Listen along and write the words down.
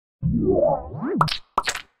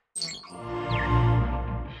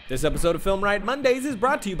This episode of Film Riot Mondays is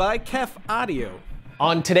brought to you by Kef Audio.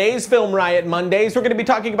 On today's Film Riot Mondays, we're going to be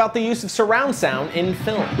talking about the use of surround sound in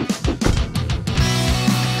film.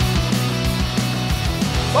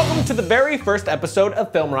 Welcome to the very first episode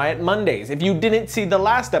of Film Riot Mondays. If you didn't see the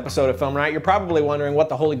last episode of Film Riot, you're probably wondering what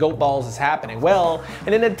the holy goat balls is happening. Well,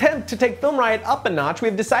 in an attempt to take Film Riot up a notch, we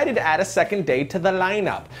have decided to add a second day to the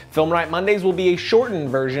lineup. Film Riot Mondays will be a shortened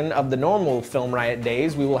version of the normal Film Riot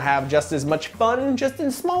days. We will have just as much fun, just in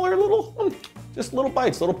smaller little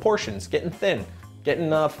bites, little portions, getting thin.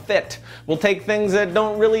 Getting fit. We'll take things that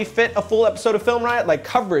don't really fit a full episode of Film Riot, like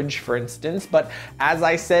coverage, for instance, but as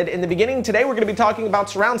I said in the beginning, today we're going to be talking about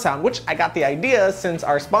surround sound, which I got the idea since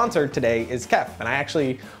our sponsor today is Kef, and I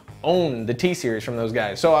actually own the T-Series from those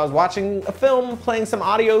guys. So I was watching a film, playing some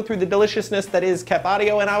audio through the deliciousness that is Kef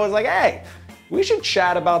Audio, and I was like, hey, we should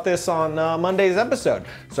chat about this on Monday's episode.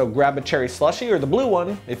 So grab a cherry slushie, or the blue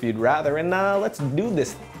one, if you'd rather, and let's do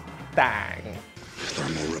this thing.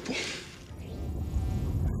 Thermal ripple.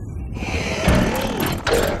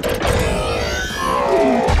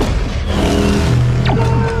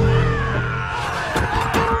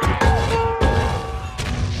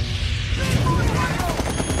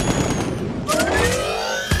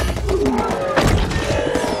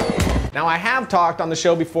 Now, I have talked on the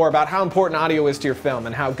show before about how important audio is to your film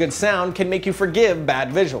and how good sound can make you forgive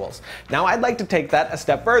bad visuals. Now, I'd like to take that a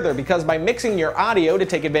step further, because by mixing your audio to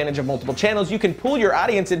take advantage of multiple channels, you can pull your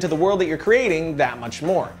audience into the world that you're creating that much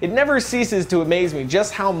more. It never ceases to amaze me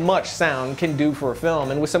just how much sound can do for a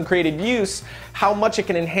film, and with some creative use, how much it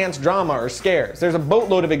can enhance drama or scares. There's a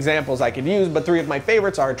boatload of examples I could use, but three of my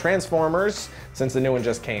favorites are Transformers, since the new one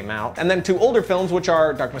just came out, and then two older films, which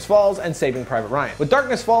are Darkness Falls and Saving Private Ryan. With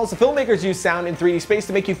Darkness Falls, the filmmakers used sound in 3D space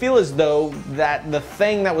to make you feel as though that the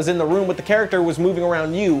thing that was in the room with the character was moving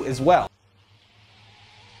around you as well.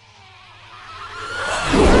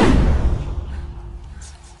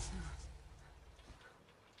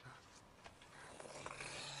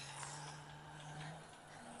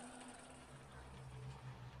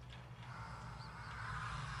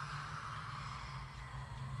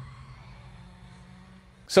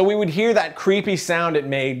 So we would hear that creepy sound it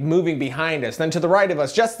made moving behind us, then to the right of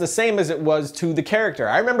us, just the same as it was to the character.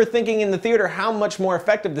 I remember thinking in the theater how much more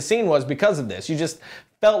effective the scene was because of this. You just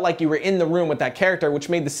felt like you were in the room with that character, which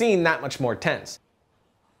made the scene that much more tense.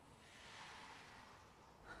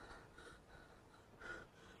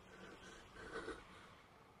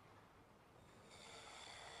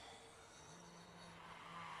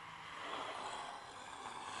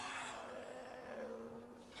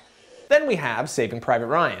 Then we have Saving Private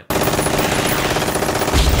Ryan.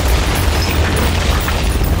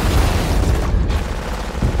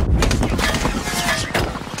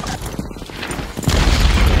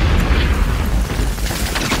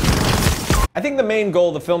 I think the main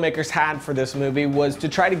goal the filmmakers had for this movie was to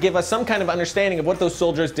try to give us some kind of understanding of what those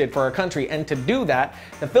soldiers did for our country, and to do that,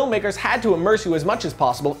 the filmmakers had to immerse you as much as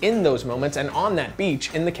possible in those moments and on that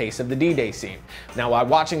beach in the case of the D-Day scene. Now, while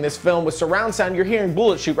watching this film with surround sound, you're hearing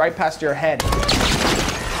bullets shoot right past your head,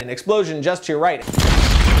 an explosion just to your right,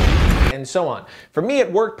 and so on. For me,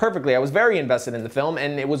 it worked perfectly. I was very invested in the film,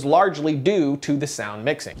 and it was largely due to the sound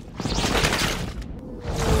mixing.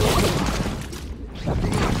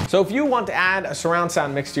 So if you want to add a surround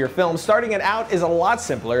sound mix to your film, starting it out is a lot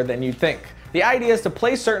simpler than you'd think. The idea is to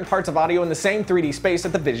place certain parts of audio in the same 3D space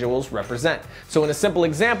that the visuals represent. So in a simple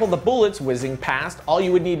example, the bullets whizzing past, all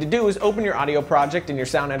you would need to do is open your audio project in your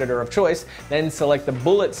sound editor of choice, then select the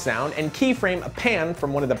bullet sound and keyframe a pan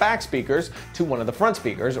from one of the back speakers to one of the front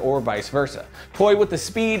speakers, or vice versa. Toy with the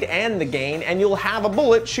speed and the gain, and you'll have a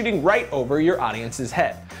bullet shooting right over your audience's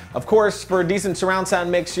head. Of course, for a decent surround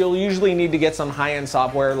sound mix, you'll usually need to get some high-end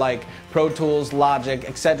software like Pro Tools, Logic,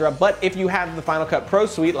 etc. But if you have the Final Cut Pro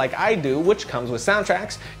Suite like I do, which comes with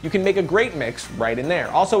soundtracks, you can make a great mix right in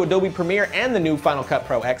there. Also, Adobe Premiere and the new Final Cut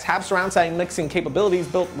Pro X have surround sound mixing capabilities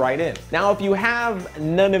built right in. Now, if you have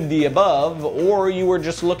none of the above, or you were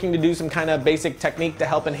just looking to do some kind of basic technique to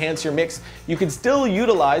help enhance your mix, you could still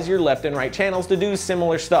utilize your left and right channels to do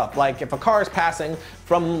similar stuff. Like if a car is passing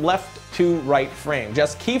from left to right frame,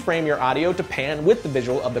 just keyframe your audio to pan with the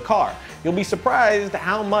visual of the car. You'll be surprised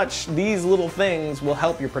how much these little things will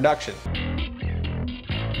help your production.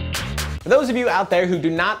 For those of you out there who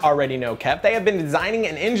do not already know Kef, they have been designing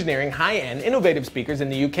and engineering high-end, innovative speakers in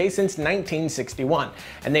the UK since 1961.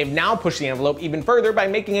 And they've now pushed the envelope even further by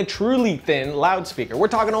making a truly thin loudspeaker. We're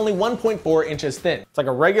talking only 1.4 inches thin. It's like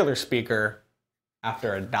a regular speaker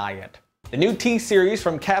after a diet. The new T-Series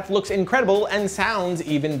from Kef looks incredible and sounds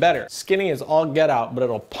even better. Skinny as all get out, but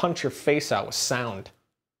it'll punch your face out with sound.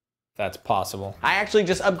 that's possible. I actually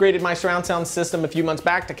just upgraded my surround sound system a few months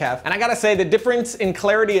back to KEF, and I gotta say the difference in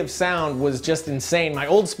clarity of sound was just insane. My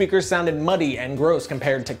old speakers sounded muddy and gross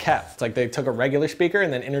compared to KEF. It's like they took a regular speaker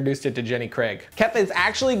and then introduced it to Jenny Craig. KEF is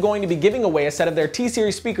actually going to be giving away a set of their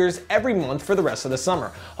T-Series speakers every month for the rest of the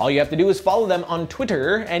summer. All you have to do is follow them on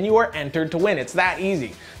Twitter and you are entered to win. It's that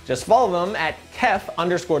easy. Just follow them at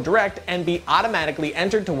KEF_direct and be automatically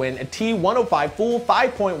entered to win a T105 full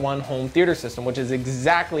 5.1 home theater system, which is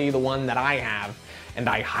exactly the one that I have, and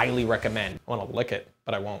I highly recommend. I want to lick it,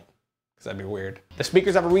 but I won't, because that'd be weird. The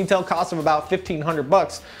speakers have a retail cost of about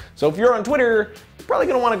 $1,500, so if you're on Twitter, you're probably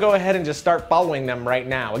going to want to go ahead and just start following them right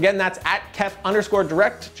now. Again, that's at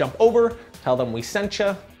KEF_direct. Jump over, tell them we sent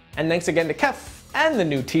you, and thanks again to KEF and the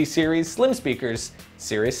new T-Series Slim Speakers,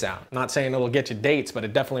 Serious Sound. I'm not saying it'll get you dates, but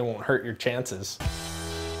it definitely won't hurt your chances.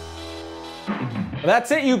 Well,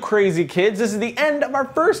 that's it, you crazy kids. This is the end of our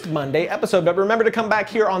first Monday episode, but remember to come back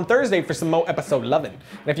here on Thursday for some more episode lovin'.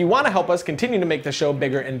 And if you want to help us continue to make the show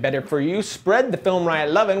bigger and better for you, spread the Film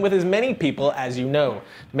Riot lovin' with as many people as you know.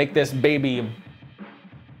 Make this baby a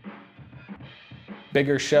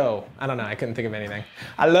bigger show. I don't know, I couldn't think of anything.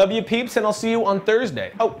 I love you peeps, and I'll see you on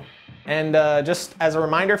Thursday. Oh, and just as a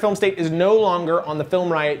reminder, Film State is no longer on the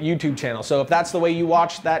Film Riot YouTube channel. So if that's the way you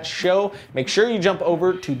watch that show, make sure you jump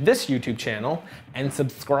over to this YouTube channel and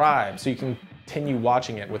subscribe so you can continue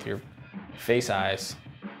watching it with your face eyes.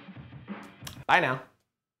 Bye now.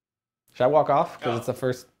 Should I walk off? Because it's the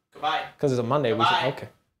first. Goodbye. Because it's a Monday. We should, okay.